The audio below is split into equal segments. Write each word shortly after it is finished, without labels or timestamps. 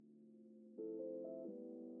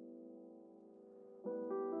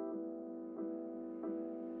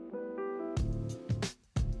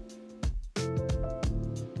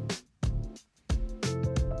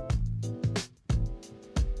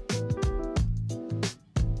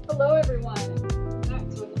Hello, everyone. Welcome back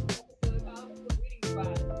to another episode of the Reading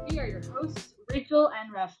Squad. We are your hosts, Rachel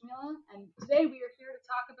and Rashmila, and today we are here to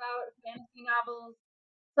talk about fantasy novels,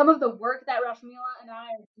 some of the work that Rashmila and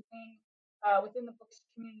I are doing within the books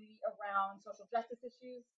community around social justice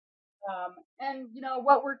issues, and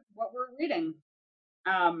what we're reading.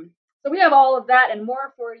 So we have all of that and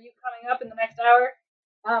more for you coming up in the next hour.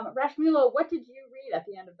 Rashmila, what did you read at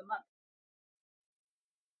the end of the month?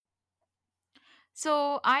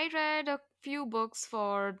 So I read a few books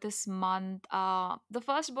for this month. The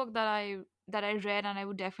first book that I read and I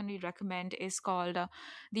would definitely recommend is called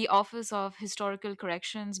The Office of Historical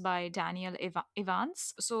Corrections by Daniel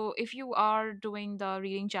Evans. So if you are doing the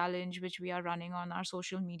reading challenge which we are running on our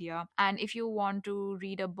social media, and if you want to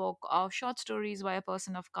read a book of short stories by a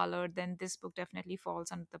person of color, then this book definitely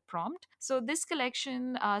falls under the prompt. So this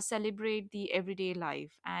collection celebrate the everyday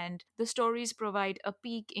life, and the stories provide a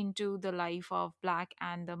peek into the life of black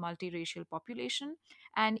and the multiracial population,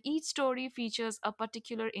 and each story features a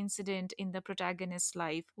particular incident in the protagonist's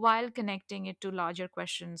life while connecting it to larger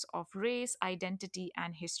questions of race, identity,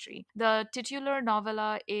 and history. The titular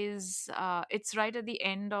novella is it's right at the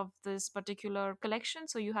end of this particular collection,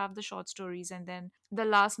 so you have the short stories, and then the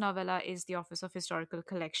last novella is The Office of Historical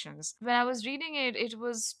Collections. When I was reading it, it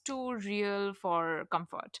was too real for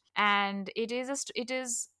comfort, and it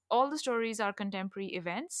is all the stories are contemporary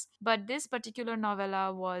events, but this particular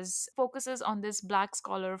novella was focuses on this black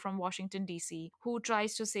scholar from Washington DC who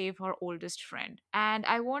tries to save her oldest friend. And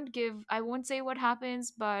I won't say what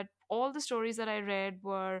happens, but all the stories that I read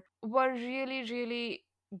were really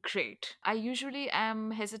great. I usually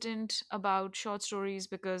am hesitant about short stories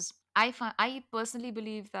because I personally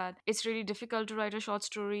believe that it's really difficult to write a short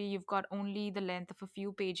story. You've got only the length of a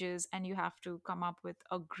few pages, and you have to come up with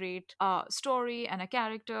a great story and a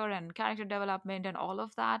character and character development and all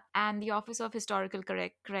of that. And the Office of Historical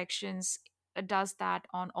Corrections does that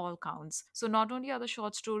on all counts. So not only are the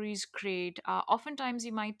short stories great, oftentimes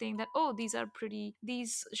you might think that, oh,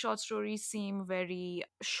 these short stories seem very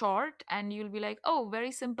short, and you'll be like, oh,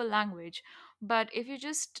 very simple language. But if you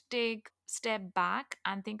just take step back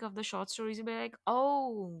and think of the short stories, you'll be like,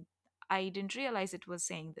 oh, I didn't realize it was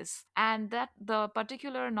saying this. And that the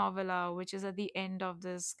particular novella, which is at the end of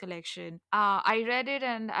this collection, I read it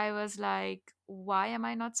and I was like, why am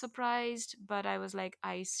I not surprised? But I was like,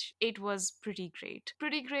 it was pretty great.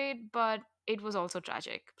 Pretty great, but it was also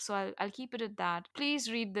tragic. So I'll keep it at that. Please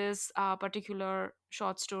read this particular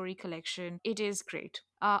short story collection. It is great.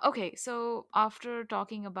 Okay, so after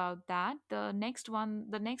talking about that, the next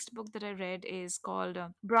book that I read is called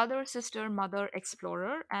Brother, Sister, Mother,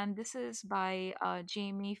 Explorer, and this is by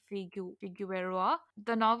Jamie Figueroa.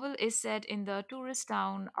 The novel is set in the tourist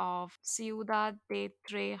town of Ciudad de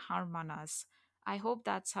Tres Hermanas. I hope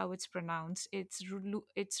that's how it's pronounced.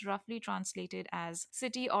 It's roughly translated as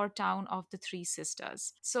City or Town of the Three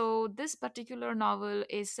Sisters. So this particular novel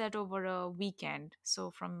is set over a weekend.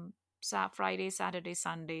 So from Friday, Saturday,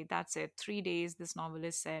 Sunday. That's it. 3 days this novel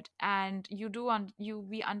is set, and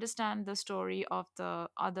we understand the story of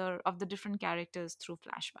the different characters through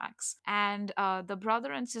flashbacks. And the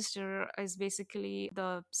brother and sister is basically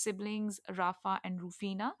the siblings Rafa and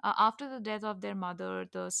Rufina. After the death of their mother,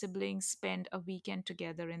 the siblings spend a weekend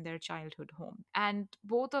together in their childhood home, and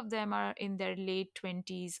both of them are in their late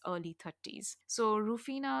 20s, early 30s. So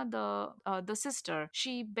Rufina, the sister,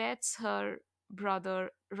 she bets her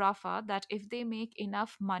brother Rafa that if they make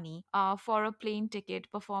enough money for a plane ticket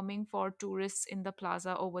performing for tourists in the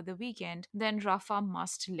plaza over the weekend, then Rafa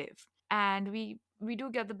must live. And we do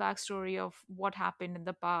get the backstory of what happened in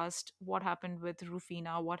the past, what happened with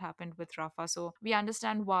Rufina, what happened with Rafa. So we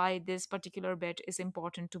understand why this particular bet is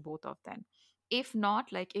important to both of them. If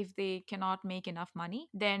not, like if they cannot make enough money,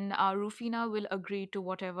 then Rufina will agree to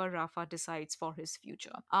whatever Rafa decides for his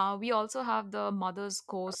future. We also have the mother's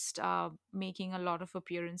ghost making a lot of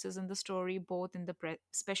appearances in the story, both in the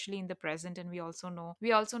especially in the present, and we also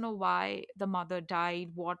know why the mother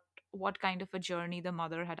died, what kind of a journey the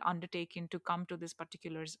mother had undertaken to come to this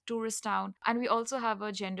particular tourist town. And we also have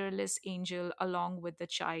a genderless angel along with the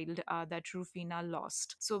child that Rufina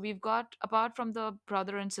lost. So we've got, apart from the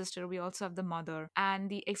brother and sister, we also have the mother. And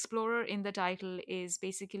the explorer in the title is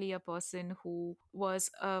basically a person who was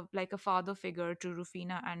like a father figure to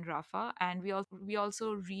Rufina and Rafa. And we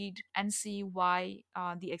also read and see why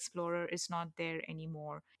the explorer is not there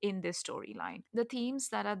anymore in this storyline. The themes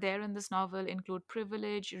that are there in this novel include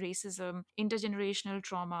privilege, racism, intergenerational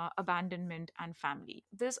trauma, abandonment, and family.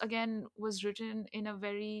 This again was written in a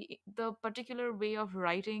very, the particular way of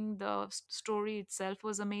writing the story itself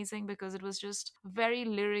was amazing because it was just very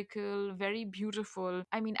lyrical, very beautiful.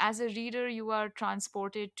 I mean, as a reader, you are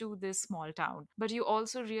transported to this small town, but you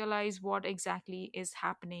also realize what exactly is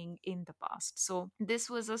happening in the past. So this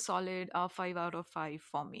was a solid 5 out of 5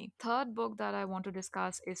 for me. Third book that I want to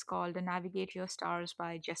discuss is called Navigate Your Stars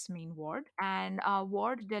by Jessamine Ward. And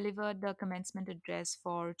Ward delivered the commencement address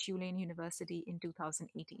for Tulane University in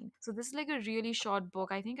 2018. So this is like a really short book.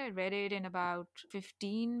 I think I read it in about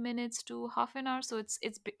 15 minutes to half an hour. So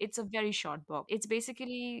it's a very short book. It's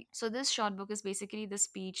basically, so this short book is basically the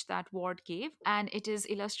speech that Ward gave, and it is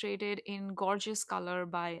illustrated in gorgeous color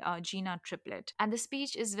by Gina Triplett. And the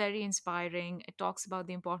speech is very inspiring. It talks about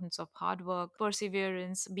the importance of hard work,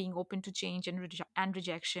 perseverance, being open to change and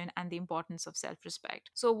rejection, and the importance of self respect.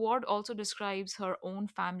 So, Ward also describes her own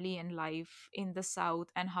family and life in the South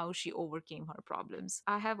and how she overcame her problems.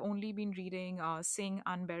 I have only been reading Sing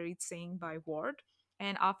Unburied Sing by Ward.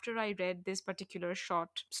 And after I read this particular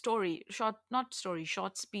short speech,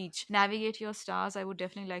 Navigate Your Stars, I would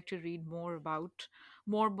definitely like to read more about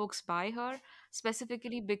more books by her,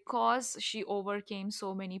 specifically because she overcame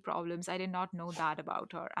so many problems. I did not know that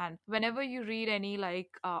about her. And whenever you read any like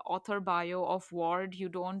author bio of Ward, you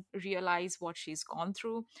don't realize what she's gone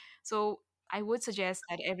through. So I would suggest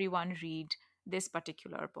that everyone read this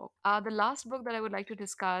particular book. The last book that I would like to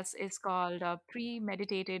discuss is called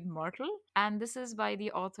Premeditated Myrtle, and this is by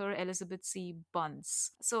the author Elizabeth C.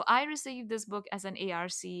 Bunce. So I received this book as an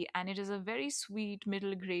ARC, and it is a very sweet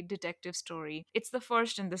middle grade detective story. It's the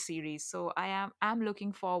first in the series, so I am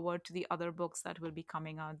looking forward to the other books that will be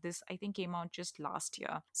coming out. This I think came out just last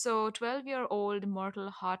year. So 12-year-old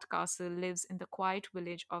Myrtle Hardcastle lives in the quiet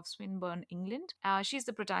village of Swinburne, England. She's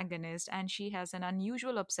the protagonist, and she has an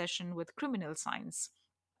unusual obsession with criminal science.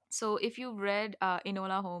 So if you've read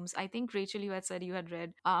Enola Holmes, I think Rachel, you had said you had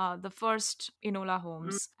read the first Enola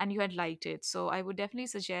Holmes and you had liked it. So I would definitely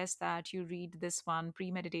suggest that you read this one,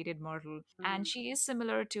 Premeditated Myrtle. And she is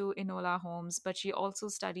similar to Enola Holmes, but she also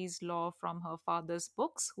studies law from her father's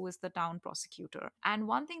books, who is the town prosecutor. And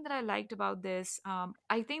one thing that I liked about this,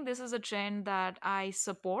 I think this is a trend that I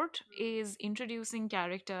support, is introducing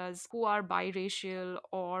characters who are biracial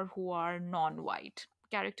or who are non-white,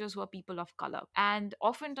 characters who are people of color. And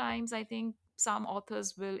oftentimes, I think some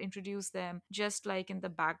authors will introduce them just like in the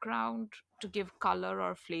background to give color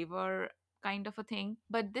or flavor, kind of a thing.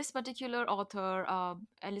 But this particular author,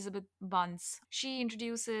 Elizabeth Bunce, she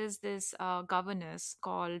introduces this governess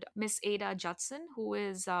called Miss Ada Judson, who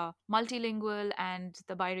is multilingual and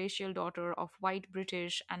the biracial daughter of white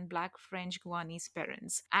British and black French Guyanese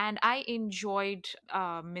parents. And I enjoyed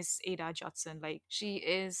Miss Ada Judson. Like, she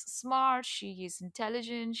is smart, she is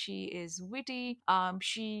intelligent, she is witty.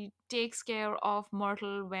 She takes care of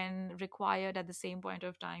Myrtle when required. At the same point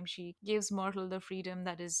of time, she gives Myrtle the freedom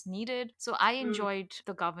that is needed. So I enjoyed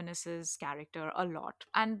the governess's character a lot.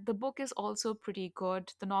 And the book is also pretty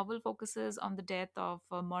good. The novel focuses on the death of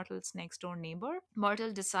Myrtle's next door neighbor.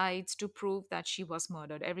 Myrtle decides to prove that she was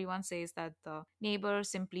murdered. Everyone says that the neighbor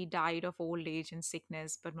simply died of old age and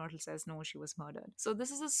sickness, but Myrtle says no, she was murdered. So this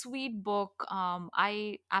is a sweet book.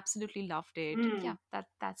 I absolutely loved it. Yeah,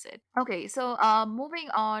 that's it. Okay, so moving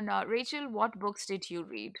on, Rachel, what books did you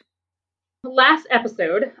read? Last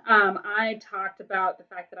episode, I talked about the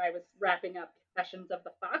fact that I was wrapping up Confessions of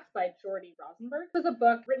the Fox by Jordy Rosenberg. It was a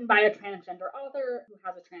book written by a transgender author who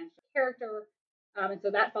has a transgender character. And so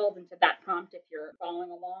that falls into that prompt if you're following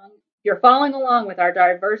along. If you're following along with our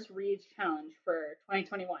Diverse Reads Challenge for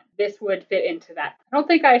 2021, this would fit into that. I don't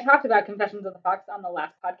think I talked about Confessions of the Fox on the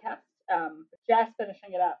last podcast. Just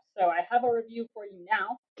finishing it up. So I have a review for you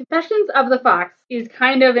now. Confessions of the Fox is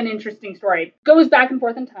kind of an interesting story. It goes back and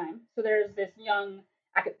forth in time. So there's this young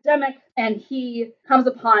academic and he comes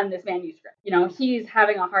upon this manuscript. He's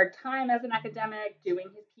having a hard time as an academic doing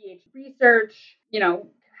his PhD research,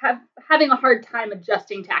 having a hard time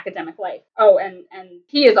adjusting to academic life. Oh, and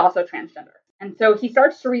he is also transgender. And so he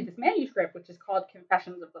starts to read this manuscript, which is called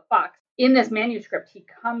Confessions of the Fox. In this manuscript, he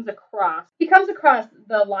comes across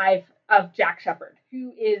the life of Jack Sheppard,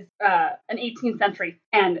 who is an 18th century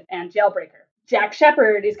and jailbreaker. Jack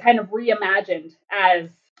Sheppard is kind of reimagined as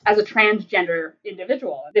a transgender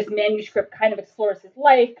individual. This manuscript kind of explores his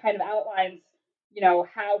life, kind of outlines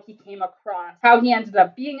how he came across, how he ended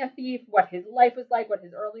up being a thief, what his life was like, what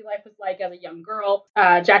his early life was like as a young girl.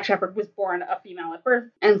 Jack Sheppard was born a female at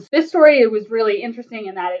birth. And this story was really interesting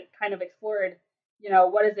in that it kind of explored,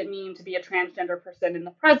 what does it mean to be a transgender person in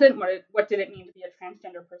the present? What did it mean to be a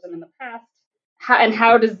transgender person in the past?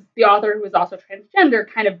 how does the author, who is also transgender,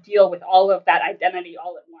 kind of deal with all of that identity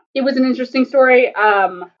all at once. It was an interesting story.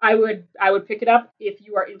 I would pick it up if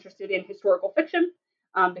you are interested in historical fiction,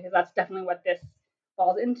 because that's definitely what this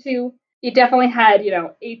falls into. It definitely had,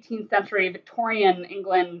 18th century Victorian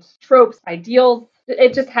England tropes, ideals.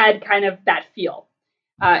 It just had kind of that feel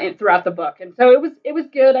throughout the book, and so it was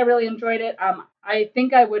good. I really enjoyed it. I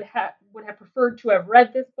think I would have preferred to have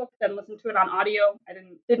read this book than listen to it on audio. I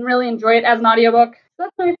didn't really enjoy it as an audiobook. So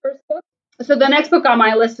that's my first book. So the next book on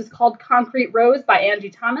my list is called Concrete Rose by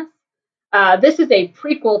Angie Thomas. This is a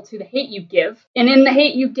prequel to The Hate You Give, and in The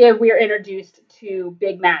Hate You Give, we are introduced to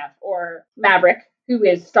Big Mav, or Maverick, who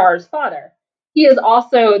is Star's father. He is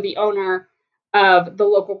also the owner of the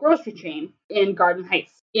local grocery chain in Garden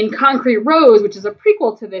Heights. In Concrete Rose, which is a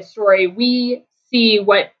prequel to this story, we see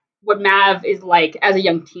what Mav is like as a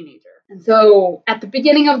young teenager. And so at the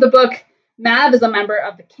beginning of the book, Mav is a member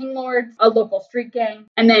of the King Lords, a local street gang.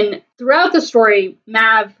 And then throughout the story,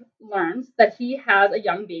 Mav learns that he has a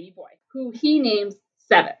young baby boy who he names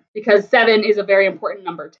Seven, because seven is a very important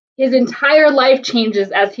number. His entire life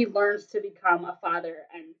changes as he learns to become a father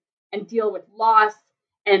and deal with loss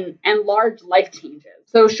and large life changes.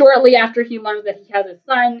 So shortly after he learns that he has a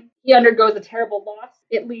son, he undergoes a terrible loss.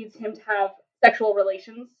 It leads him to have sexual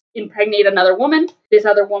relations, impregnate another woman. This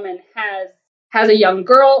other woman has a young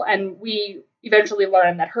girl, and we eventually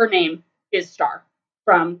learn that her name is Star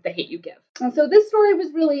from The Hate You Give. And so this story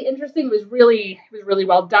was really interesting. It was really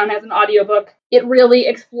well done as an audiobook. It really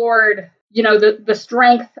explored, the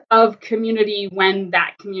strength of community when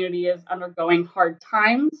that community is undergoing hard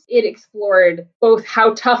times. It explored both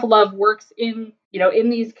how tough love works in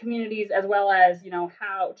these communities, as well as,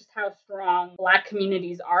 how strong Black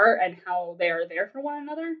communities are and how they are there for one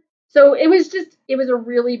another. So it was a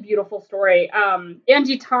really beautiful story.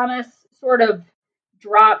 Angie Thomas sort of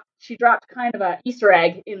dropped kind of a Easter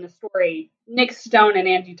egg in the story. Nick Stone and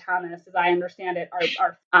Angie Thomas, as I understand it,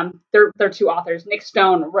 are they're two authors. Nick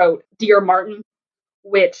Stone wrote Dear Martin,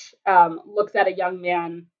 which looks at a young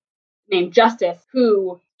man named Justice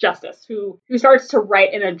who starts to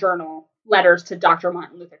write in a journal letters to Dr.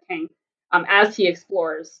 Martin Luther King, as he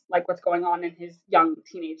explores like what's going on in his young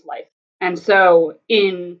teenage life. And so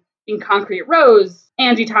in Concrete Rose,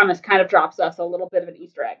 Angie Thomas kind of drops us a little bit of an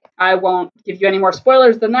Easter egg. I won't give you any more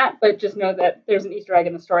spoilers than that, but just know that there's an Easter egg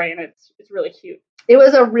in the story, and it's really cute. It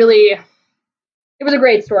was a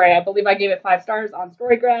great story. I believe I gave it 5 stars on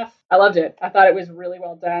Storygraph. I loved it. I thought it was really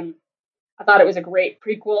well done. I thought it was a great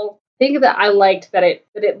prequel. I think that I liked that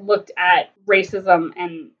it looked at racism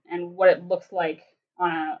and what it looks like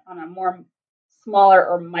on a more smaller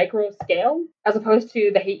or micro scale, as opposed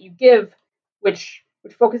to The Hate You Give, which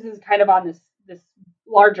focuses kind of on this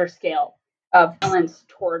larger scale of violence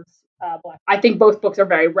towards Black. I think both books are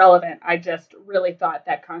very relevant. I just really thought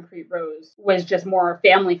that Concrete Rose was just more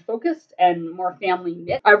family focused and more family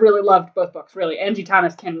knit. I really loved both books. Really, Angie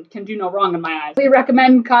Thomas can do no wrong in my eyes. We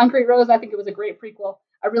recommend Concrete Rose. I think it was a great prequel.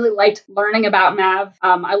 I really liked learning about Mav.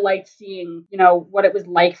 I liked seeing, what it was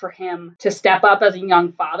like for him to step up as a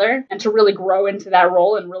young father and to really grow into that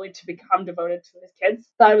role and really to become devoted to his kids.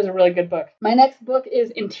 Thought it was a really good book. My next book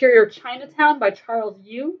is Interior Chinatown by Charles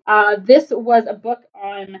Yu. This was a book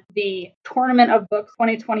on the Tournament of Books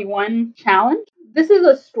 2021 challenge. This is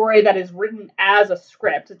a story that is written as a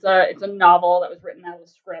script. It's a novel that was written as a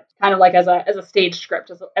script, kind of like as a stage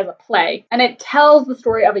script, as a play. And it tells the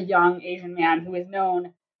story of a young Asian man who is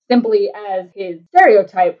known simply as his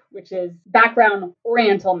stereotype, which is background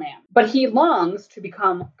Oriental man. But he longs to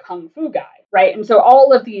become Kung Fu guy, right? And so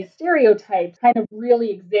all of these stereotypes kind of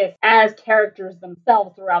really exist as characters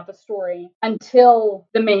themselves throughout the story until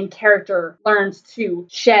the main character learns to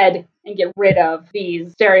shed and get rid of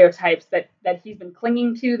these stereotypes that he's been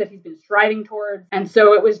clinging to, that he's been striving towards. And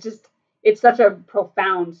so it's such a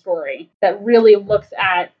profound story that really looks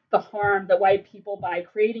at the harm that white people, by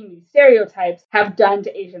creating these stereotypes, have done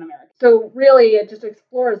to Asian Americans. So really, it just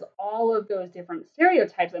explores all of those different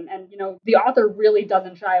stereotypes. And the author really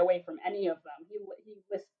doesn't shy away from any of them. He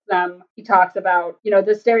lists them. He talks about,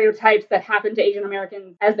 the stereotypes that happen to Asian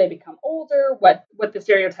Americans as they become older, what the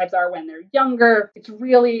stereotypes are when they're younger. It's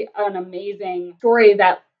really an amazing story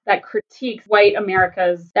that critiques white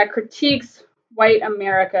America's, that critiques white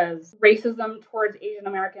America's racism towards Asian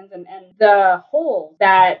Americans and the hole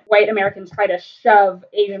that white Americans try to shove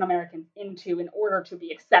Asian Americans into in order to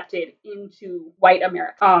be accepted into white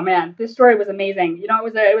America. Oh man, this story was amazing. You know,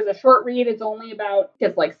 it was a short read. It's only about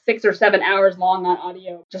it's like 6 or 7 hours long on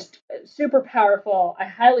audio. Just super powerful. I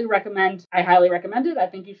highly recommend it. I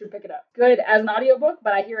think you should pick it up. Good as an audiobook,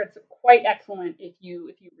 but I hear it's quite excellent if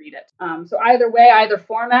you read it. So either way, either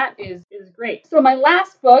format is great. So my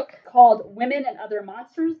last book called Women and Other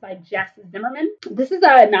Monsters by Jess Zimmerman. This is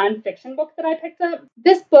a nonfiction book that I picked up.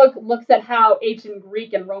 This book looks at how ancient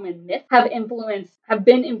Greek and Roman myths have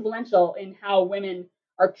been influential in how women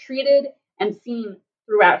are treated and seen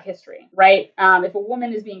throughout history, right? If a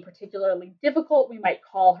woman is being particularly difficult, we might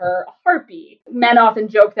call her a harpy. Men often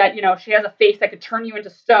joke that, she has a face that could turn you into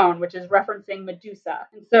stone, which is referencing Medusa.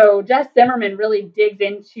 And so Jess Zimmerman really digs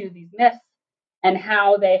into these myths and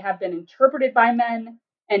how they have been interpreted by men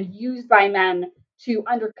and used by men to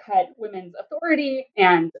undercut women's authority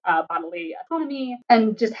and bodily autonomy,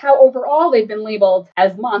 and just how overall they've been labeled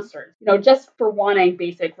as monsters, just for wanting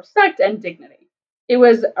basic respect and dignity. It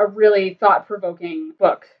was a really thought provoking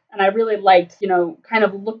book. And I really liked, kind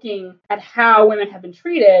of looking at how women have been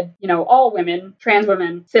treated, all women, trans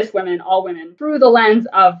women, cis women, all women, through the lens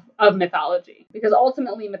of mythology. Because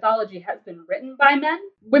ultimately, mythology has been written by men.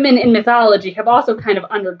 Women in mythology have also kind of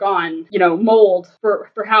undergone, mold for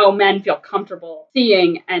how men feel comfortable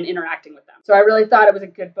seeing and interacting with them. So I really thought it was a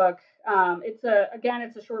good book. It's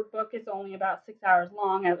a short book. It's only about 6 hours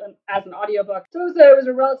long as an audiobook. So it was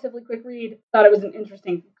a relatively quick read. Thought it was an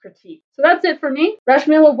interesting critique. So that's it for me.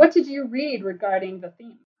 Rashmila, what did you read regarding the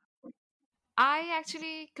theme? I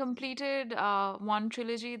actually completed one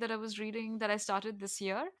trilogy that I was reading that I started this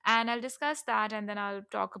year, and I'll discuss that and then I'll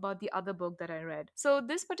talk about the other book that I read. So,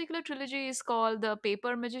 this particular trilogy is called the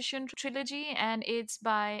Paper Magician Trilogy, and it's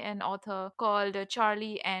by an author called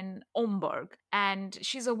Charlie N. Omberg, and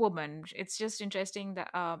she's a woman. It's just interesting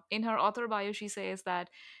that in her author bio, she says that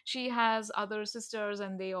she has other sisters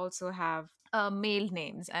and they also have male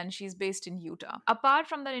names, and she's based in Utah. Apart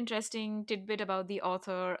from that interesting tidbit about the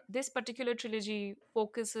author, this particular trilogy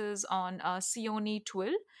focuses on Sione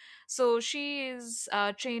Twill. So she is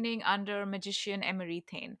training under magician Emery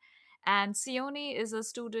Thane. And Sione is a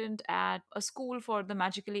student at a school for the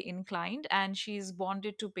magically inclined, and she's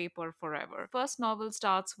bonded to paper forever. First novel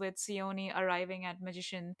starts with Sione arriving at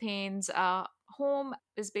magician Thane's home,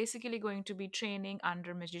 is basically going to be training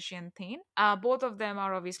under magician Thane. Both of them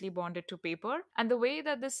are obviously bonded to paper, and the way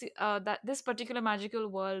that this particular magical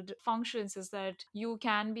world functions is that you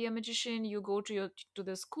can be a magician, you go to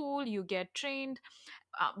the school, you get trained,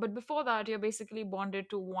 but before that you're basically bonded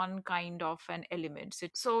to one kind of an element.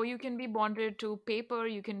 So you can be bonded to paper,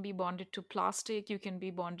 you can be bonded to plastic, you can be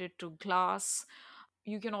bonded to glass,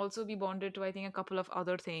 you can also be bonded to, I think, a couple of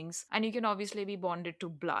other things, and you can obviously be bonded to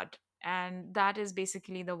blood. And that is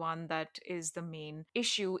basically the one that is the main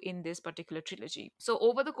issue in this particular trilogy. So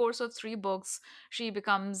over the course of 3 books,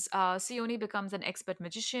 Sione becomes an expert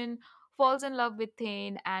magician, falls in love with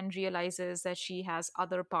Thane, and realizes that she has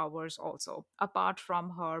other powers also, apart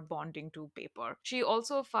from her bonding to paper. She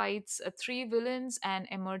also fights 3 villains and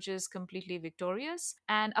emerges completely victorious.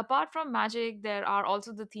 And apart from magic, there are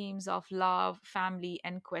also the themes of love, family,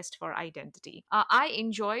 and quest for identity. I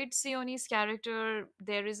enjoyed Sione's character.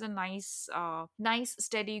 There is a nice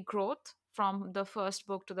steady growth from the first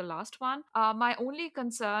book to the last one. My only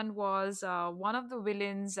concern was one of the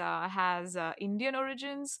villains has Indian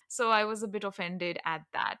origins, so I was a bit offended at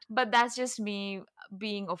that. But that's just me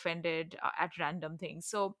being offended at random things.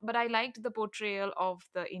 So, but I liked the portrayal of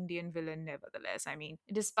the Indian villain nevertheless. I mean,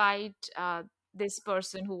 despite this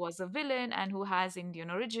person who was a villain and who has Indian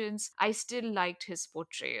origins, I still liked his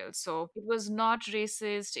portrayal. So it was not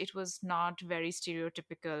racist, it was not very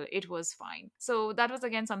stereotypical, it was fine. So that was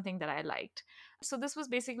again something that I liked. So this was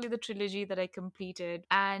basically the trilogy that I completed,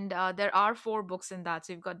 and there are 4 books in that.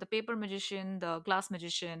 So you've got the Paper Magician, the Glass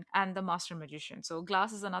Magician, and the Master Magician. So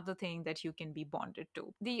glass is another thing that you can be bonded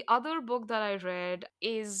to. The other book that I read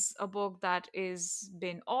is a book that is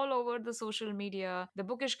been all over the social media, the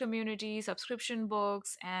bookish community, subscription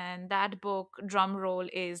books, and that book, drum roll,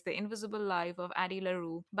 is The Invisible Life of Addie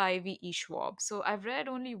LaRue by V.E. Schwab. So I've read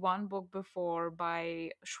only one book before by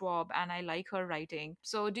Schwab, and I like her writing.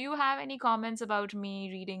 So do you have any comments about me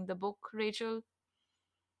reading the book, Rachel?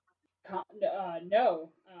 No,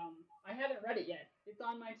 I haven't read it yet. It's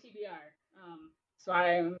on my TBR. So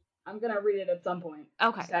I'm gonna read it at some point.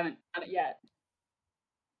 I just Okay. haven't done it yet.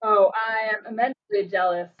 Oh, I am immensely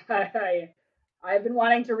jealous. I've been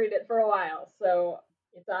wanting to read it for a while, so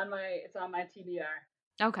it's on my TBR.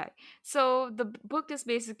 Okay, so the book is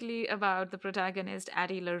basically about the protagonist,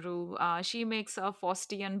 Addie LaRue. She makes a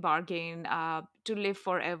Faustian bargain to live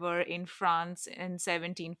forever in France in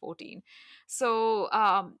 1714. So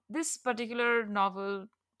this particular novel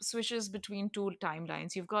switches between two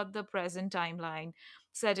timelines. You've got the present timeline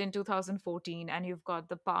set in 2014, and you've got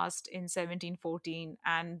the past in 1714,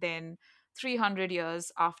 and then 300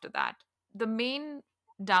 years after that. The main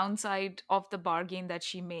downside of the bargain that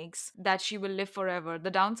she makes, that she will live forever,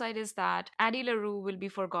 the downside is that Addie LaRue will be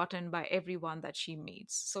forgotten by everyone that she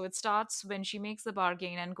meets. So it starts when she makes the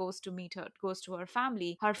bargain and goes to her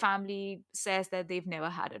family. Her family says that they've never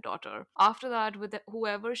had a daughter. After that, with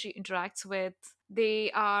whoever she interacts with,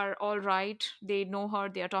 they are all right, they know her,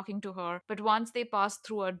 they are talking to her, but once they pass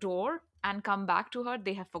through a door and come back to her,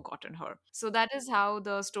 they have forgotten her. So that is how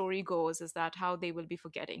the story goes, is that how they will be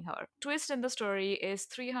forgetting her. Twist in the story is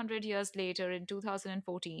 300 years later in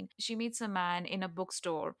 2014, she meets a man in a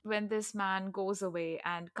bookstore. When this man goes away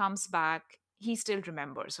and comes back, he still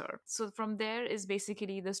remembers her. So from there is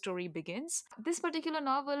basically the story begins. This particular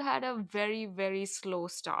novel had a very, very slow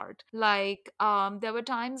start. Like, there were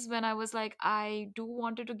times when I was like, I do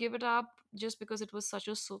wanted to give it up just because it was such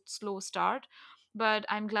a slow start, but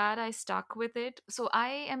I'm glad I stuck with it. So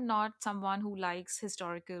I am not someone who likes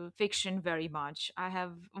historical fiction very much. I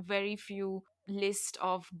have very few list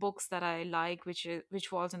of books that I like which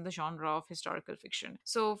falls in the genre of historical fiction.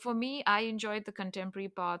 So for me, I enjoyed the contemporary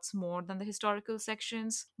parts more than the historical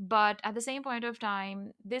sections, but at the same point of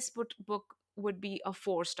time, this book would be a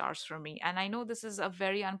 4 stars for me. And I know this is a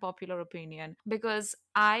very unpopular opinion because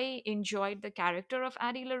I enjoyed the character of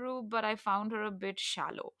Addie LaRue, but I found her a bit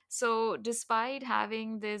shallow. So, despite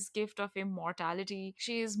having this gift of immortality,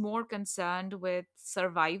 she is more concerned with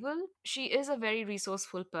survival. She is a very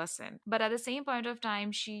resourceful person, but at the same point of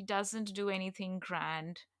time, she doesn't do anything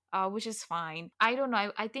grand. Which is fine. I don't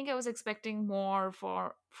know. I think I was expecting more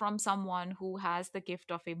from someone who has the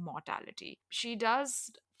gift of immortality. She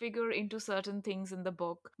does figure into certain things in the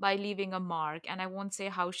book by leaving a mark, and I won't say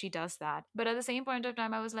how she does that, but at the same point of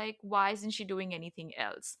time I was like, why isn't she doing anything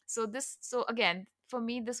else? So again, for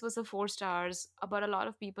me this was a 4 stars, but a lot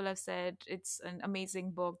of people have said it's an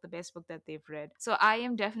amazing book, the best book that they've read. So I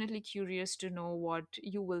am definitely curious to know what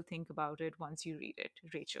you will think about it once you read it,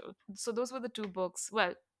 Rachel. So those were the two books,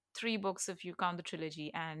 well, three books if you count the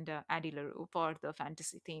trilogy, and Addie LaRue for the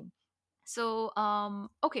fantasy theme. So,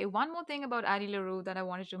 okay, one more thing about Addie LaRue that I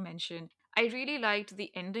wanted to mention. I really liked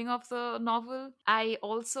the ending of the novel. I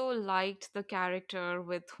also liked the character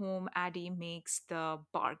with whom Addie makes the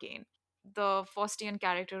bargain. The Faustian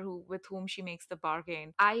character with whom she makes the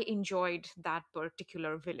bargain. I enjoyed that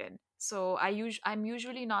particular villain. So I'm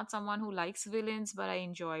usually not someone who likes villains, but I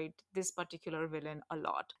enjoyed this particular villain a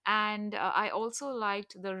lot. And I also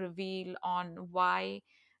liked the reveal on why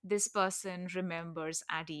this person remembers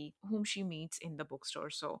Addie, whom she meets in the bookstore.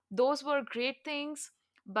 So those were great things.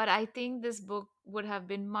 But I think this book would have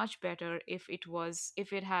been much better if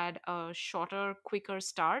it had a shorter, quicker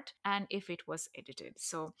start and if it was edited.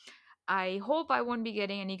 So I hope I won't be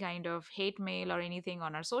getting any kind of hate mail or anything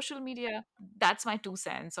on our social media. That's my 2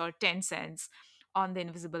 cents or 10 cents on the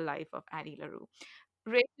invisible life of Addie LaRue.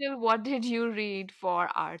 Rachel, what did you read for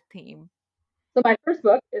our theme? So my first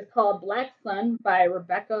book is called Black Sun by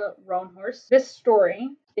Rebecca Roanhorse. This story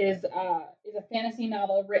is a fantasy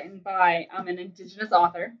novel written by an Indigenous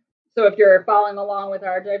author. So if you're following along with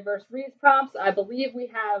our diverse reads prompts, I believe we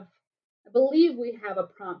have a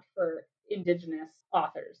prompt for Indigenous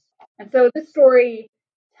authors. And so this story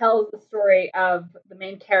tells the story of the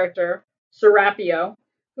main character, Serapio,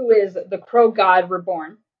 who is the crow god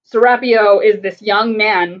reborn. Serapio is this young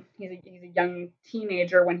man. He's a young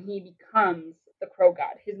teenager when he becomes the crow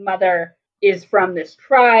god. His mother is from this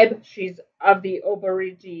tribe. She's of the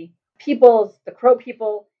Oborigi peoples, the crow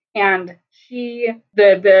people, and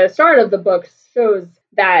the start of the book shows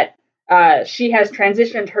that she has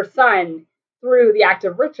transitioned her son through the act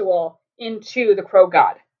of ritual into the crow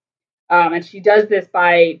god. And she does this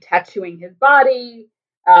by tattooing his body,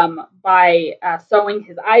 by sewing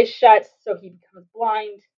his eyes shut so he becomes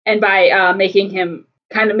blind, and by making him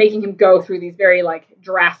go through these very like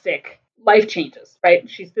drastic life changes. Right?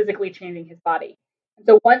 She's physically changing his body. And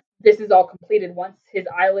so once this is all completed, once his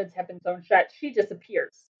eyelids have been sewn shut, she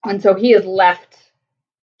disappears, and so he is left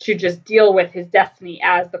to just deal with his destiny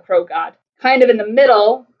as the crow god. Kind of in the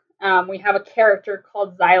middle, we have a character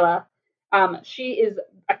called Zyla. She is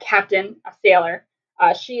a captain, a sailor.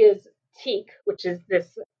 She is Teak, which is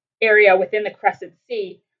this area within the Crescent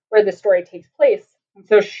Sea where the story takes place. And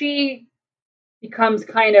so she becomes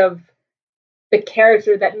kind of the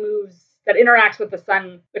character that interacts with the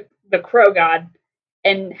sun, the crow god,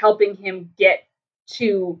 and helping him get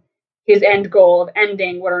to his end goal of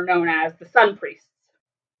ending what are known as the Sun Priests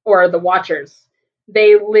or the Watchers.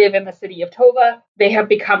 They live in the city of Tova. They have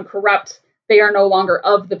become corrupt. They are no longer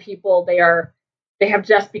of the people. They have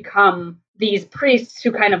just become these priests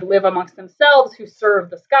who kind of live amongst themselves, who serve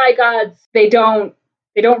the sky gods. They don't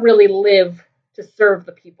really live to serve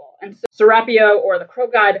the people. And so Serapio, or the crow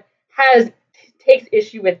god, takes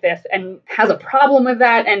issue with this and has a problem with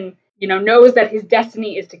that, and knows that his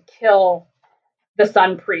destiny is to kill the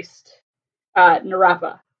sun priest,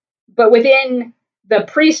 Narapa. But within the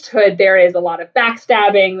priesthood, there is a lot of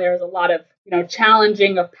backstabbing. There's a lot of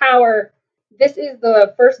challenging of power. This is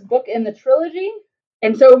the first book in the trilogy,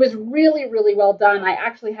 and so it was really, really well done. I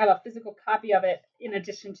actually have a physical copy of it in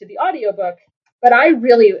addition to the audiobook. But I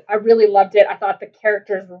really loved it. I thought the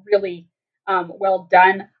characters were really well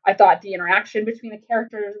done. I thought the interaction between the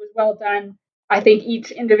characters was well done. I think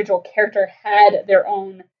each individual character had their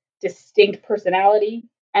own distinct personality.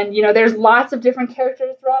 And there's lots of different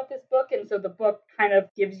characters throughout this book, and so the book kind of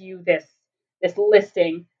gives you this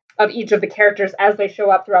listing of each of the characters as they show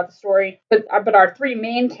up throughout the story. But our three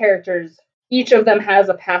main characters, each of them has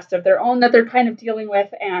a past of their own that they're kind of dealing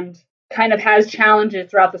with, and kind of has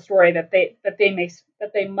challenges throughout the story that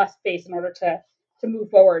they must face in order to move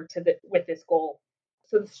forward with this goal.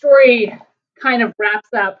 So the story kind of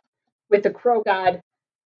wraps up with the crow god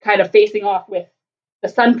kind of facing off with the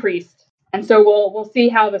sun priest, and so we'll see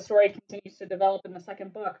how the story continues to develop in the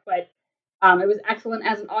second book. But it was excellent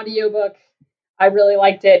as an audiobook. I really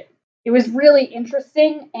liked it. It was really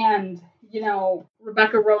interesting, and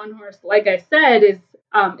Rebecca Roanhorse, like I said, is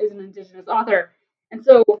an Indigenous author, and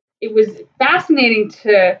so it was fascinating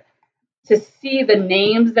to see the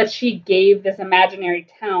names that she gave this imaginary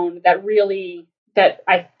town that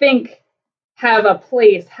I think have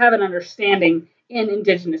an understanding in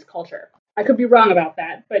Indigenous culture. I could be wrong about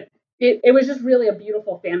that, but it was just really a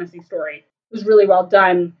beautiful fantasy story. It was really well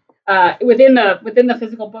done. Within the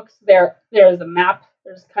physical books, there's a map.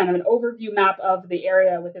 There's kind of an overview map of the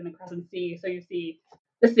area within the Crescent Sea. So you see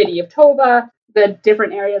the city of Tova, the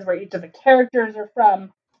different areas where each of the characters are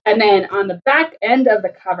from, and then on the back end of the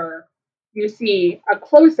cover, you see a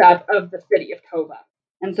close up of the city of Tova.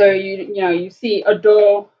 And so you see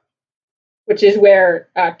Ado, which is where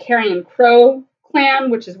Carrion Crow clan,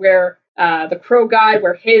 which is where the Crow god,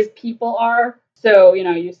 where his people are. So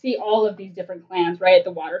you see all of these different clans, right?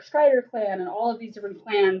 The Water Strider clan and all of these different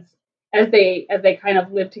clans as they kind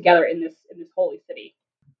of live together in this holy city.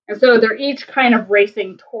 And so they're each kind of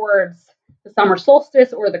racing towards the summer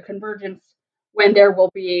solstice or the convergence, when there will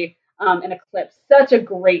be an eclipse. Such a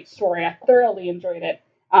great story. I thoroughly enjoyed it.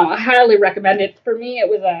 I highly recommend it. For me, it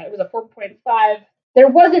was a 4.5. There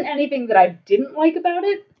wasn't anything that I didn't like about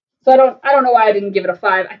it, so I don't know why I didn't give it a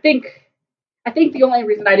 5. I think the only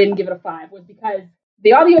reason I didn't give it a 5 was because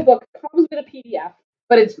the audiobook comes with a PDF,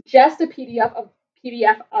 but it's just a PDF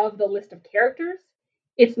of the list of characters.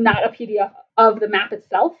 It's not a PDF of the map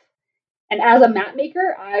itself. And as a map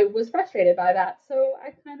maker, I was frustrated by that, so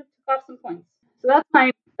I kind of took off some points. So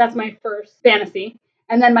that's my first fantasy.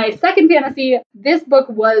 And then my second fantasy, this book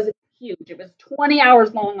was huge. It was 20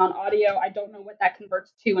 hours long on audio. I don't know what that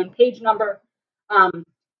converts to in page number.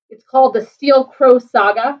 It's called The Steel Crow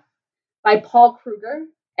Saga by Paul Kruger.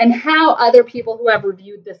 And how other people who have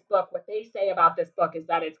reviewed this book, what they say about this book is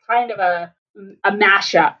that it's kind of a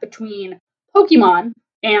mashup between Pokemon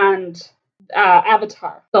and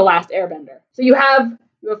Avatar, The Last Airbender. So you have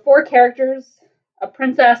 4 characters: a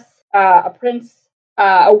princess, a prince,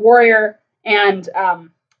 a warrior, and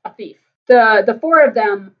a thief. The 4 of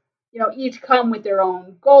them, each come with their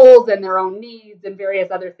own goals and their own needs and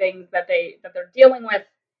various other things that they're dealing with.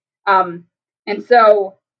 And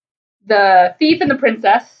so the thief and the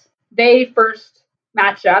princess, they first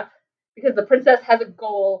match up because the princess has a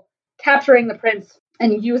goal, capturing the prince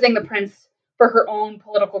and using the prince for her own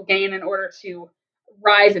political gain in order to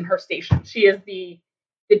rise in her station. She is the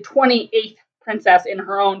 28th princess in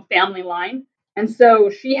her own family line. And so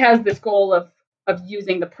she has this goal of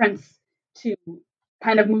using the prince to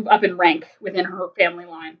kind of move up in rank within her family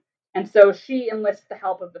line. And so she enlists the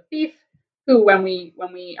help of the thief, who, when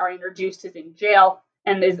we are introduced, is in jail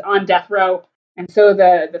and is on death row. And so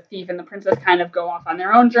the thief and the princess kind of go off on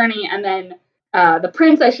their own journey. And then the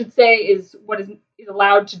prince, I should say, is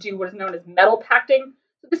allowed to do what is known as metal pacting.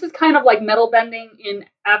 So this is kind of like metal bending in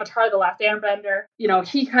Avatar: The Last Airbender.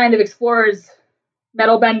 He kind of explores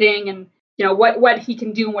metal bending and what he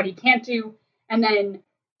can do and what he can't do. And then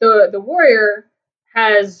the warrior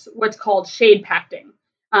has what's called shade pacting.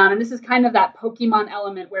 And this is kind of that Pokemon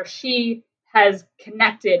element where she has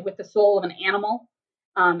connected with the soul of an animal.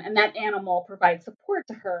 and that animal provides support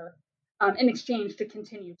to her in exchange to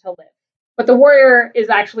continue to live. But the warrior is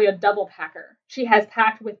actually a double packer. She has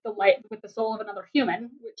packed with the soul of another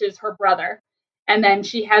human, which is her brother, and then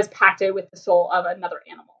she has pacted with the soul of another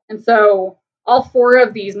animal. And so all four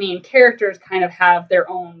of these main characters kind of have their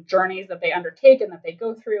own journeys that they undertake and that they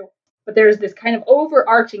go through. But there's this kind of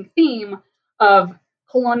overarching theme of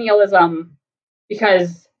colonialism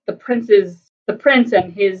because the prince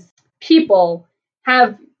and his people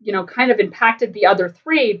have, kind of impacted the other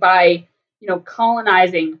three by,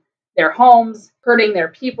 colonizing their homes, hurting their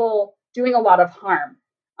people, doing a lot of harm.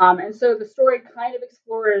 And so the story kind of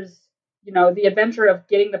explores, the adventure of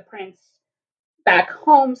getting the prince back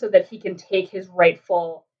home so that he can take his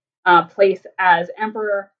rightful place as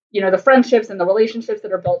emperor. The friendships and the relationships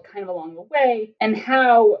that are built kind of along the way, and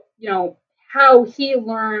how he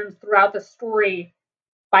learns throughout the story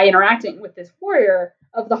by interacting with this warrior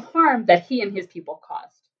of the harm that he and his people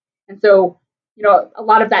caused. And so, a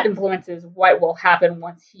lot of that influences what will happen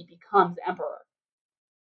once he becomes emperor.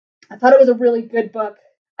 I thought it was a really good book.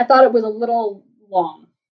 I thought it was a little long.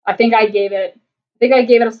 I think I gave it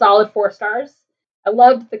a solid 4 stars. I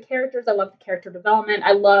loved the characters. I loved the character development.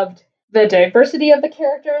 I loved the diversity of the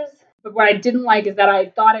characters. But what I didn't like is that I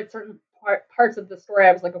thought at certain parts of the story,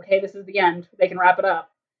 I was like, okay, this is the end. They can wrap it up.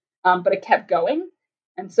 But it kept going.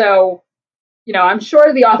 And so, I'm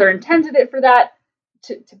sure the author intended it for that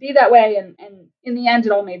to be that way. And in the end,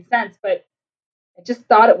 it all made sense. But I just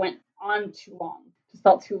thought it went on too long. It just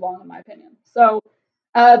felt too long, in my opinion. So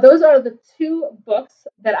those are the 2 books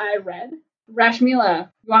that I read. Rashmila,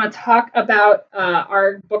 you want to talk about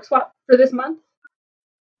our book swap for this month?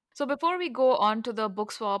 So before we go on to the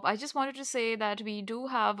book swap, I just wanted to say that we do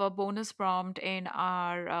have a bonus prompt in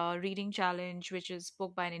our reading challenge, which is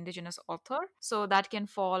book by an indigenous author. So that can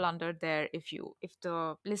fall under there if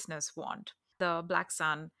the listeners want. The Black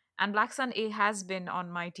Sun. And Black Sun A has been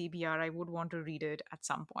on my TBR. I would want to read it at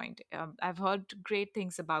some point. I've heard great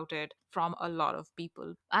things about it from a lot of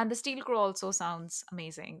people. And the Steel Crow also sounds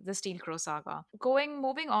amazing. The Steel Crow saga.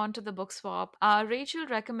 Moving on to the book swap. Rachel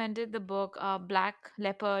recommended the book Black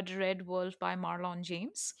Leopard, Red Wolf by Marlon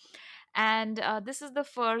James. And this is the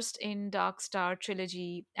first in Dark Star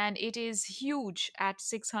trilogy, and it is huge at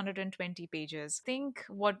 620 pages. Think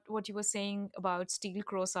what you were saying about Steel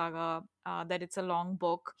Crow Saga, that it's a long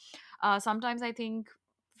book. Sometimes I think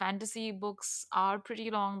fantasy books are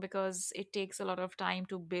pretty long because it takes a lot of time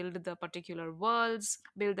to build the particular worlds,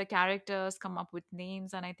 build the characters, come up with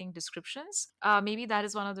names, and I think descriptions. Maybe that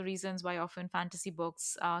is one of the reasons why often fantasy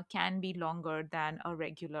books can be longer than a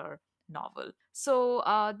regular novel. So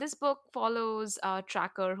this book follows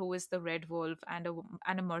Tracker, who is the Red Wolf and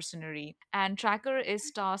a mercenary. And Tracker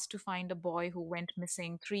is tasked to find a boy who went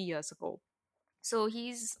missing 3 years ago. So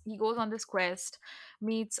he goes on this quest,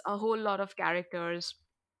 meets a whole lot of characters,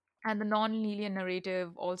 and the non-linear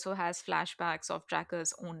narrative also has flashbacks of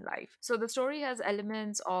Tracker's own life. So the story has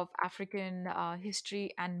elements of African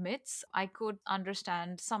history and myths. I could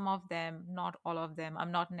understand some of them, not all of them.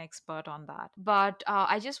 I'm not an expert on that. But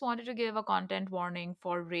I just wanted to give a content warning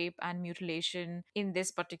for rape and mutilation in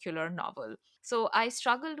this particular novel. So I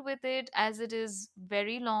struggled with it as it is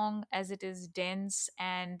very long, as it is dense,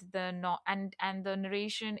 and the no- and the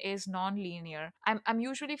narration is non-linear. I'm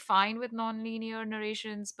usually fine with non-linear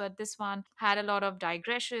narrations, but this one had a lot of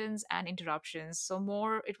digressions and interruptions. So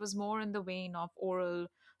more it was more in the vein of oral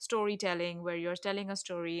storytelling, where you're telling a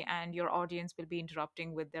story and your audience will be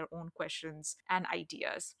interrupting with their own questions and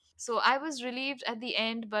ideas. So I was relieved at the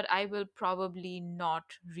end, but I will probably not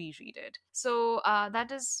reread it. So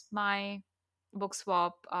that is my book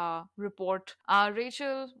swap report.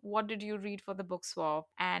 Rachel, what did you read for the book swap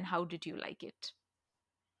and how did you like it?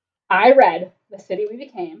 I read The City We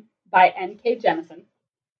Became by N.K. Jemisin.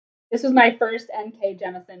 This was my first N.K.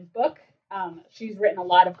 Jemisin book. She's written a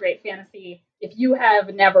lot of great fantasy. If you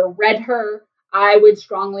have never read her, I would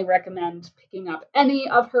strongly recommend picking up any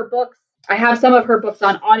of her books. I have some of her books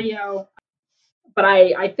on audio, but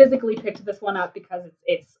I physically picked this one up because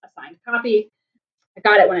it's a signed copy. I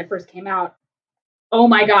got it when it first came out. Oh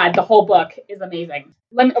my god, the whole book is amazing.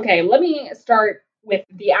 Let me start with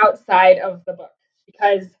the outside of the book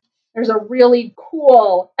because there's a really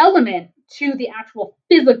cool element to the actual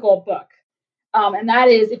physical book. And that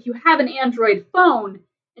is if you have an Android phone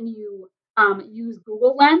and you use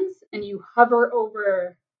Google Lens and you hover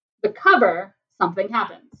over the cover, something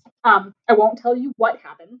happens. I won't tell you what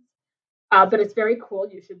happens, but it's very cool.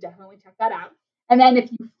 You should definitely check that out. And then if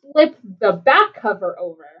you flip the back cover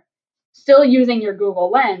over, still using your Google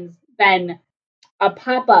Lens, then a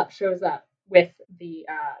pop up shows up with the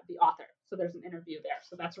author. So there's an interview there.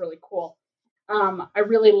 So that's really cool. I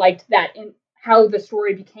really liked that in how the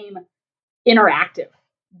story became interactive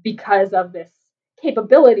because of this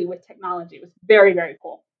capability with technology. It was very, very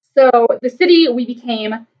cool. So the city we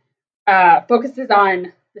became focuses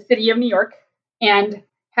on the city of New York and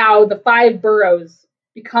how the five boroughs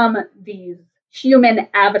become these human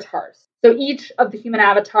avatars. So each of the human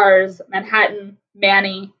avatars, Manhattan,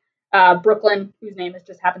 Manny, Brooklyn, whose name is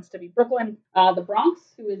just happens to be Brooklyn, the Bronx,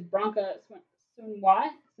 who is Bronca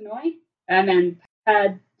Sonoy, and then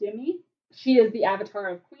Padimi, she is the avatar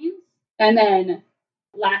of Queens. And then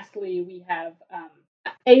lastly, we have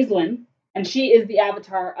Aislinn, and she is the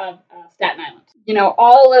avatar of Staten Island. You know,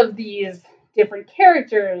 all of these different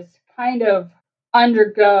characters kind of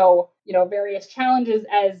undergo, you know, various challenges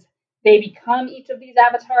as they become each of these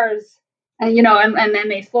avatars, and you know, and then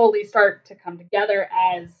they slowly start to come together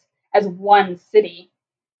as one city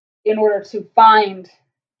in order to find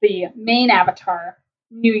the main avatar,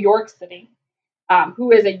 New York City,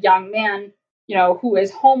 who is a young man, you know, who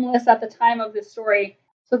is homeless at the time of this story.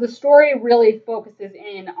 So the story really focuses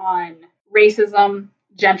in on racism,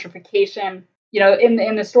 gentrification. You know,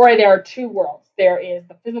 in the story, there are two worlds. There is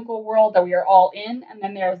the physical world that we are all in, and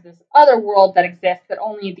then there's this other world that exists that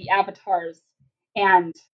only the avatars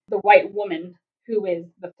and the white woman, who is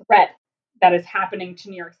the threat that is happening to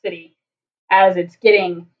New York City as it's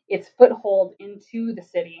getting its foothold into the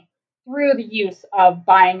city through the use of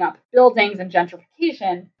buying up buildings and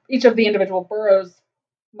gentrification. Each of the individual boroughs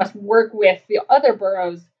must work with the other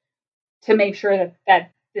boroughs to make sure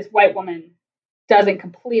that this white woman doesn't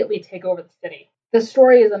completely take over the city. The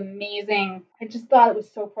story is amazing. I just thought it was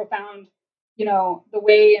so profound. You know, the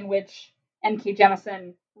way in which N.K.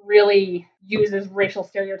 Jemisin really uses racial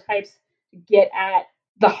stereotypes to get at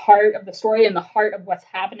the heart of the story and the heart of what's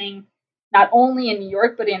happening, not only in New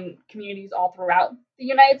York, but in communities all throughout the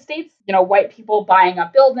United States. You know, white people buying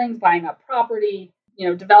up buildings, buying up property, you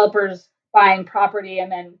know, developers buying property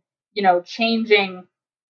and then, you know, changing,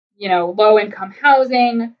 you know, low income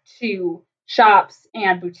housing to shops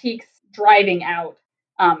and boutiques, driving out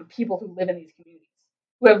people who live in these communities,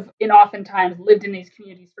 who have in oftentimes lived in these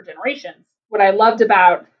communities for generations. What I loved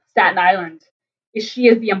about Staten Island is she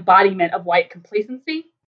is the embodiment of white complacency.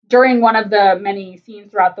 During one of the many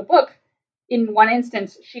scenes throughout the book, in one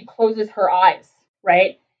instance, she closes her eyes,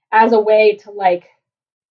 right? As a way to like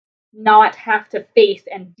not have to face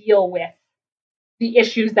and deal with the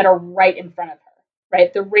issues that are right in front of her,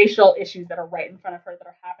 right? The racial issues that are right in front of her that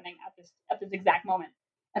are happening at this exact moment.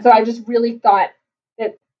 And so I just really thought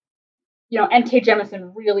that, you know, N.K.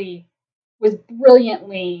 Jemisin really was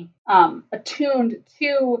brilliantly attuned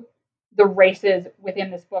to the races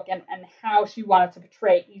within this book and how she wanted to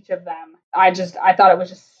portray each of them. I thought it was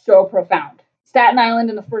just so profound. Staten Island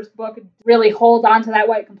in the first book really holds on to that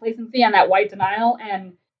white complacency and that white denial,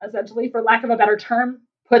 and essentially, for lack of a better term,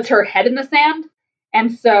 puts her head in the sand.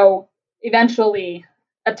 And so eventually,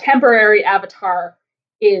 a temporary avatar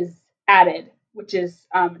is added, which is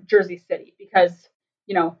Jersey City, because,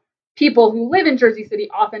 you know, people who live in Jersey City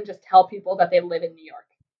often just tell people that they live in New York.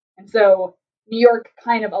 And so New York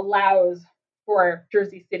kind of allows for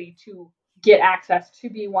Jersey City to get access to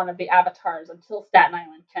be one of the avatars until Staten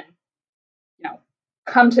Island can, you know,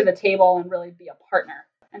 come to the table and really be a partner.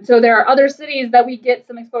 And so there are other cities that we get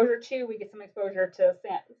some exposure to. We get some exposure to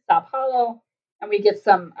Sao Paulo, and we get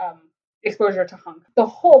some exposure to Hong Kong. The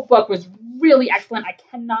whole book was really excellent. I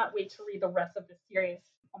cannot wait to read the rest of the series.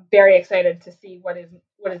 I'm very excited to see what is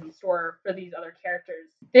in store for these other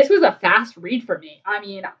characters. This was a fast read for me. I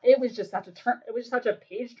mean, it was just such a it was such a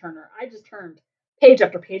page turner. I just turned page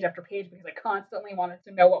after page after page because I constantly wanted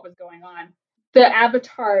to know what was going on. The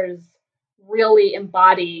avatars really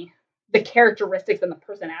embody the characteristics and the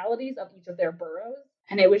personalities of each of their boroughs,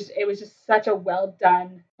 and it was just such a well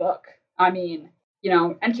done book. I mean, you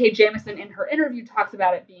know, N.K. Jemisin in her interview talks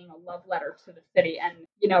about it being a love letter to the city. And,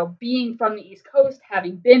 you know, being from the East Coast,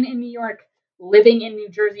 having been in New York, living in New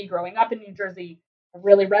Jersey, growing up in New Jersey, I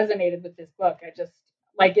really resonated with this book. I just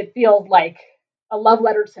like it feels like a love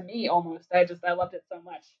letter to me almost. I loved it so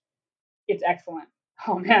much. It's excellent.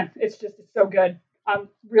 Oh man, it's so good. I'm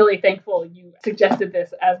really thankful you suggested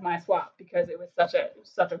this as my swap because it was such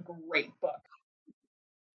a great book.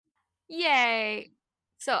 Yay!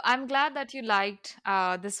 So I'm glad that you liked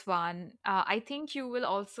this one. I think you will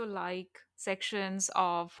also like sections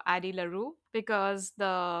of Addie LaRue, because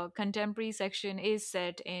the contemporary section is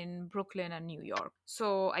set in Brooklyn and New York.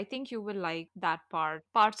 So I think you will like that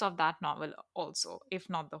parts of that novel also, if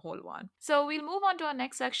not the whole one. So we'll move on to our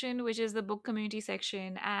next section, which is the book community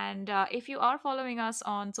section. And if you are following us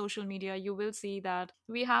on social media, you will see that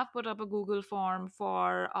we have put up a Google form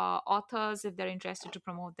for authors if they're interested to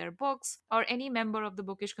promote their books, or any member of the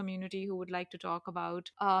bookish community who would like to talk about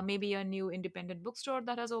maybe a new independent bookstore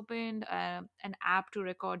that has opened, an app to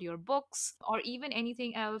record your books, or even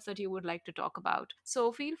anything else that you would like to talk about.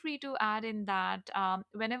 So feel free to add in that.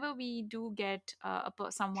 Whenever we do get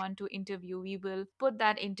someone to interview, we will put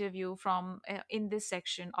that interview from in this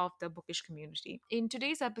section of the bookish community. In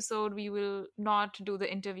today's episode, we will not do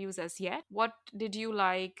the interviews as yet. What did you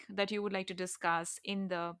like that you would like to discuss in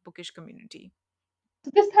the bookish community?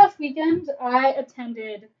 So this past weekend, I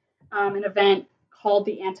attended an event called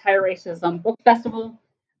the Anti-Racism Book Festival.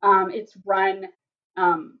 It's run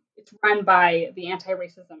by the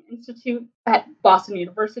Anti-Racism Institute at Boston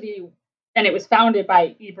University, and it was founded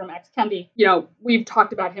by Ibram X. Kendi. We've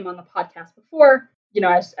talked about him on the podcast before.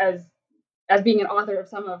 As being an author of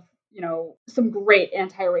some great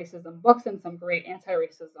anti-racism books and some great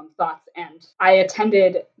anti-racism thoughts. And I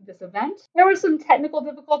attended this event. There were some technical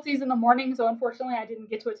difficulties in the morning, so unfortunately I didn't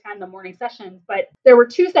get to attend the morning sessions, but there were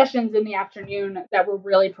two sessions in the afternoon that were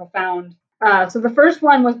really profound. So the first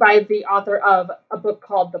one was by the author of a book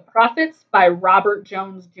called The Prophets by Robert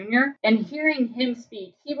Jones Jr. And hearing him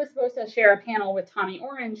speak, he was supposed to share a panel with Tommy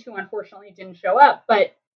Orange, who unfortunately didn't show up,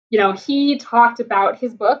 but he talked about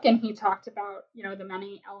his book, and he talked about, the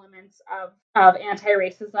many elements of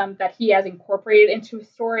anti-racism that he has incorporated into his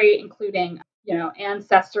story, including,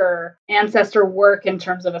 ancestor work in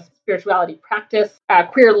terms of a spirituality practice,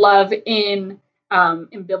 queer love in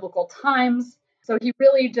biblical times. So he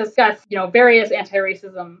really discussed, various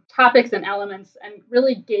anti-racism topics and elements, and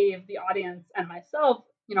really gave the audience and myself,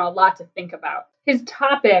 a lot to think about. His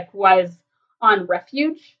topic was on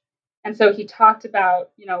refuge. And so he talked about,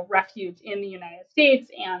 refuge in the United States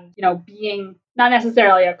and, being not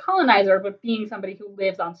necessarily a colonizer, but being somebody who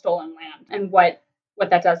lives on stolen land, and what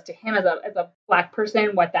that does to him as a Black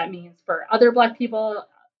person, what that means for other Black people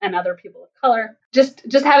and other people of color. Just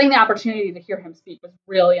having the opportunity to hear him speak was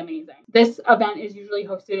really amazing. This event is usually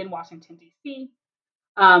hosted in Washington, D.C.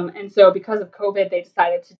 And so because of COVID, they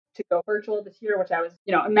decided to go virtual this year, which I was,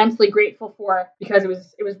 immensely grateful for, because it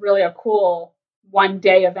was really a cool 1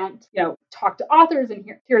 day event, talk to authors and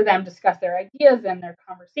hear them discuss their ideas and their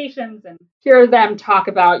conversations, and hear them talk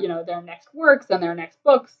about, their next works and their next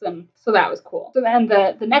books. And so that was cool. So then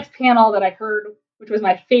the next panel that I heard, which was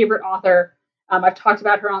my favorite author, I've talked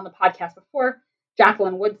about her on the podcast before,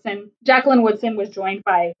 Jacqueline Woodson. Jacqueline Woodson was joined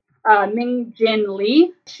by Ming Jin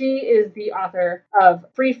Lee. She is the author of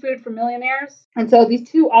Free Food for Millionaires. And so these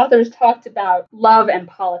two authors talked about love and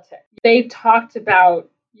politics. They talked about,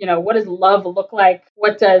 what does love look like?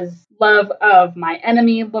 What does love of my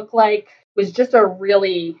enemy look like? It was just a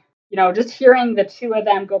really, just hearing the two of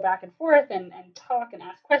them go back and forth and talk and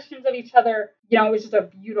ask questions of each other. It was just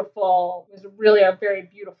it was really a very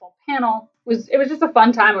beautiful panel. It was just a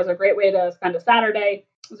fun time. It was a great way to spend a Saturday.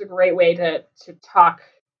 It was a great way to talk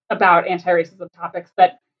about anti-racism topics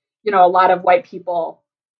that, a lot of white people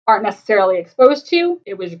aren't necessarily exposed to.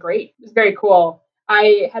 It was great. It was very cool.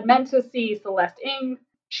 I had meant to see Celeste Ng.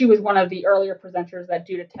 She was one of the earlier presenters that,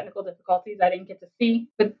 due to technical difficulties, I didn't get to see.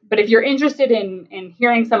 But if you're interested in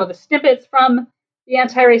hearing some of the snippets from the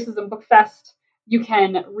Anti-Racism Book Fest, you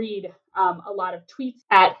can read a lot of tweets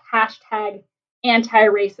at hashtag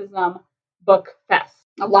Anti-Racism Book Fest.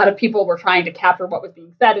 A lot of people were trying to capture what was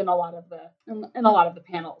being said in a lot of the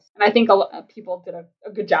panels, and I think a lot of people did a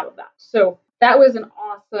good job of that. So that was an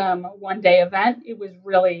awesome 1 day event. It was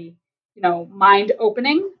really, mind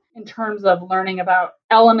opening in terms of learning about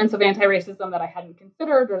elements of anti-racism that I hadn't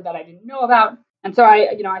considered or that I didn't know about. And so I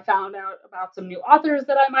found out about some new authors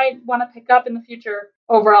that I might want to pick up in the future.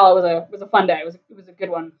 Overall, it was a fun day. It was a good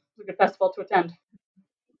one. It was a good festival to attend.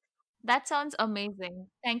 That sounds amazing.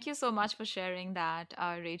 Thank you so much for sharing that,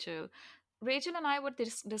 Rachel. Rachel and I were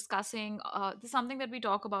discussing something that we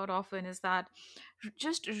talk about often is that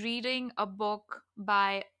just reading a book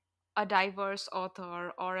by a diverse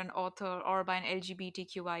author, or an author, or by an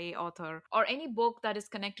LGBTQIA author, or any book that is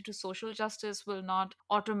connected to social justice will not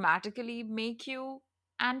automatically make you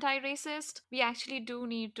anti racist. We actually do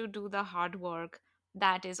need to do the hard work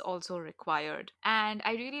that is also required. And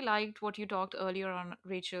I really liked what you talked earlier on,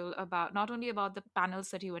 Rachel, about not only about the panels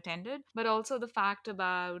that you attended, but also the fact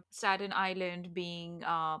about Staten Island being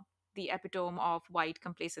the epitome of white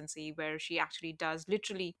complacency, where she actually does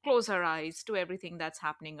literally close her eyes to everything that's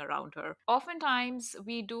happening around her. Oftentimes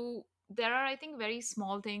we do, there are, I think, very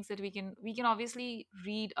small things that we can obviously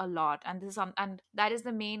read a lot, and and that is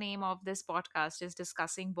the main aim of this podcast, is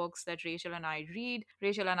discussing books that Rachel and I read,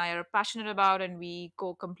 Rachel and I are passionate about, and we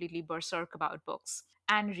go completely berserk about books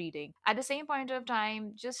and reading at the same point of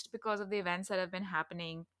time, just because of the events that have been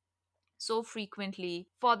happening so frequently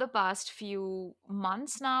for the past few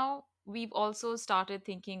months now. We've also started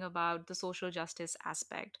thinking about the social justice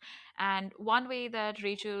aspect. And one way that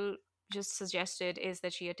Rachel just suggested is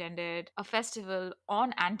that she attended a festival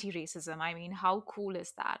on anti-racism. I mean, how cool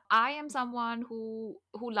is that? I am someone who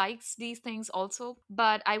likes these things also,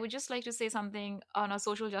 but I would just like to say something on a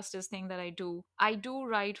social justice thing that I do. I do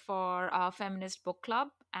write for a feminist book club,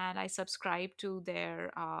 and I subscribe to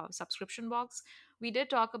their subscription box. We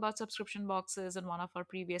did talk about subscription boxes in one of our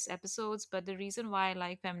previous episodes, but the reason why I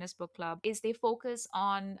like Feminist Book Club is they focus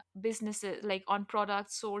on businesses, like on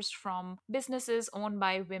products sourced from businesses owned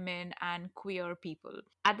by women and queer people.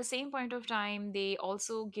 At the same point of time, they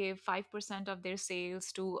also give 5% of their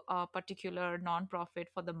sales to a particular nonprofit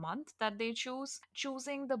for the month that they choose.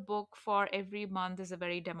 Choosing the book for every month is a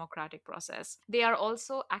very democratic process. They are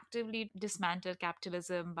also actively dismantle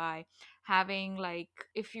capitalism by having, like,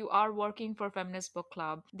 if you are working for Feminist Book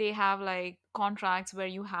Club, they have like contracts where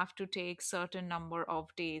you have to take certain number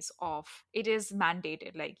of days off. It is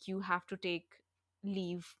mandated, like you have to take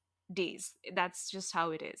leave days. That's just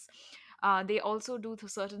how it is. They also do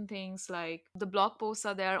certain things, like the blog posts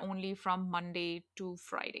are there only from Monday to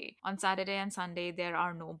Friday. On Saturday and Sunday, there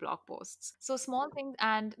are no blog posts. So small things,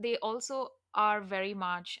 and they also are very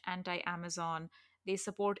much anti Amazon. They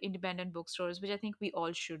support independent bookstores, which I think we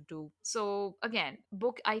all should do. So again,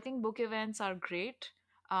 I think book events are great,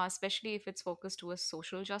 especially if it's focused towards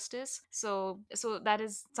social justice. So that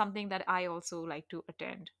is something that I also like to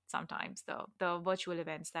attend sometimes, the virtual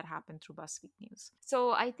events that happen through BuzzFeed News.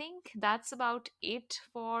 So I think that's about it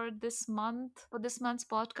for this month. For this month's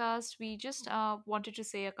podcast, we just wanted to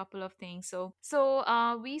say a couple of things. So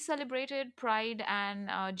we celebrated Pride and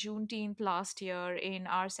Juneteenth last year in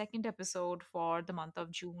our second episode for the month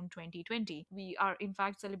of June 2020. We are in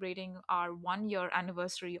fact celebrating our 1 year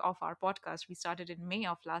anniversary of our podcast. We started in May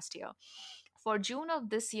of last year. For June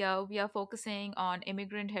of this year, we are focusing on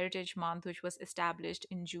Immigrant Heritage Month, which was established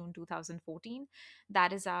in June 2014.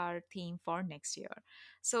 That is our theme for next year.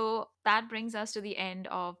 So that brings us to the end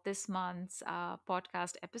of this month's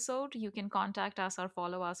podcast episode. You can contact us or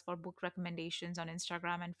follow us for book recommendations on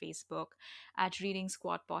Instagram and Facebook at Reading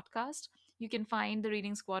Squad Podcast. You can find the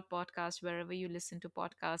Reading Squad podcast wherever you listen to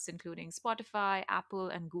podcasts, including Spotify, Apple,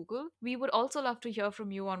 and Google. We would also love to hear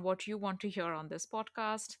from you on what you want to hear on this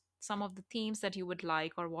podcast, some of the themes that you would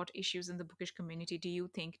like, or what issues in the bookish community do you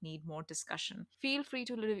think need more discussion. Feel free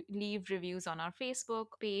to leave reviews on our Facebook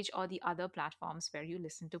page or the other platforms where you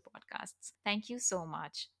listen to podcasts. Thank you so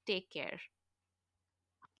much. Take care.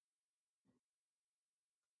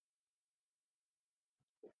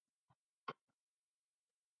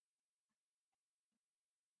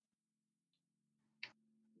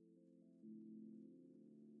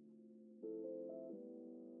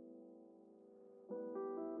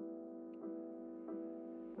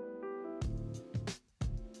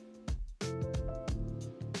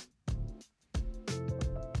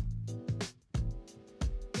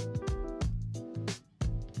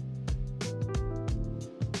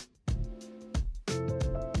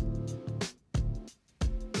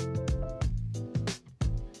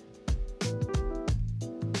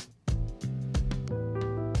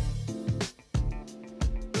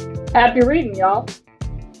 Happy reading, y'all.